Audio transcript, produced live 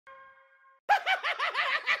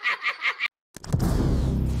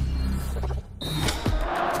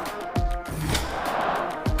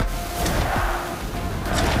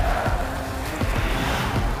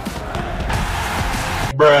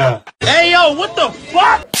what the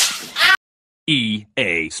fuck?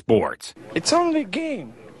 EA Sports. It's only a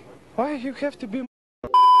game. Why you have to be...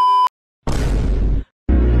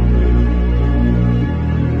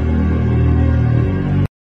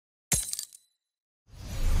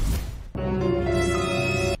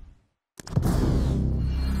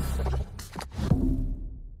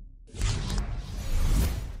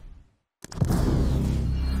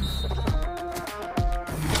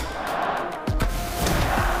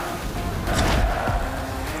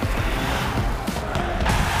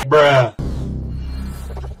 Bruh.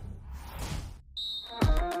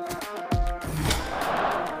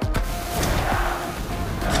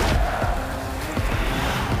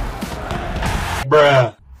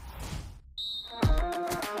 Bruh.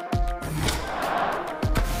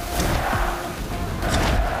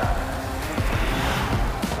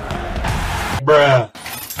 Bruh.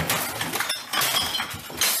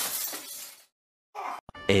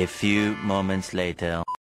 A few moments later.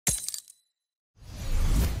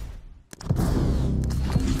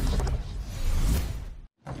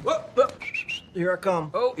 Whoa. Here I come.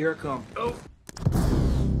 Oh, here I come. Oh.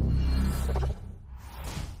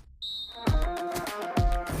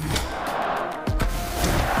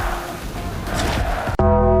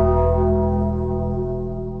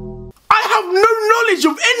 I have no knowledge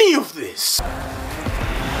of any of this.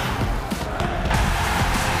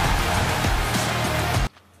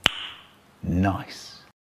 Nice.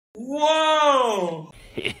 Whoa.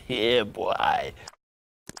 Yeah, boy.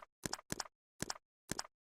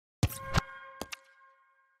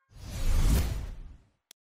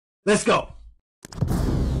 Let's go.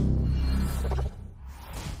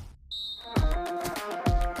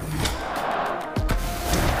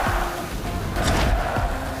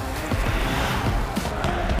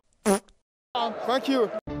 Thank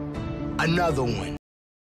you. Another one.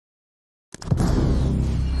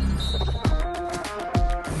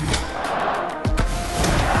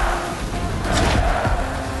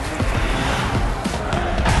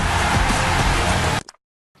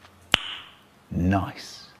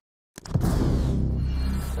 Nice.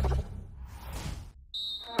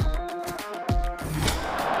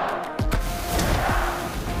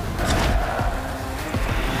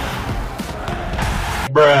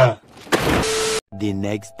 Bruh. The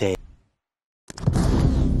next day.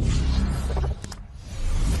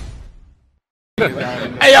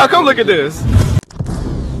 Hey, y'all, come look at this.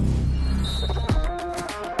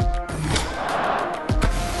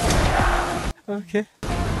 Okay.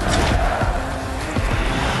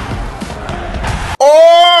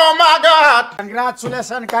 Oh my God!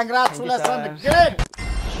 Congratulations, great.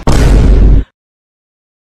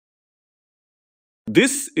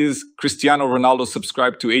 This is Cristiano Ronaldo.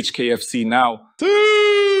 Subscribe to HKFC now.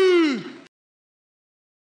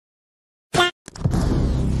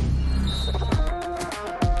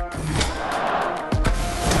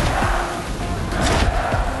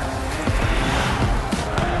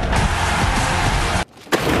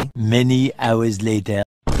 Many hours later.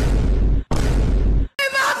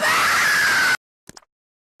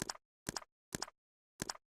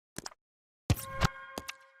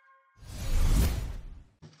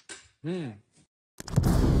 Hmm.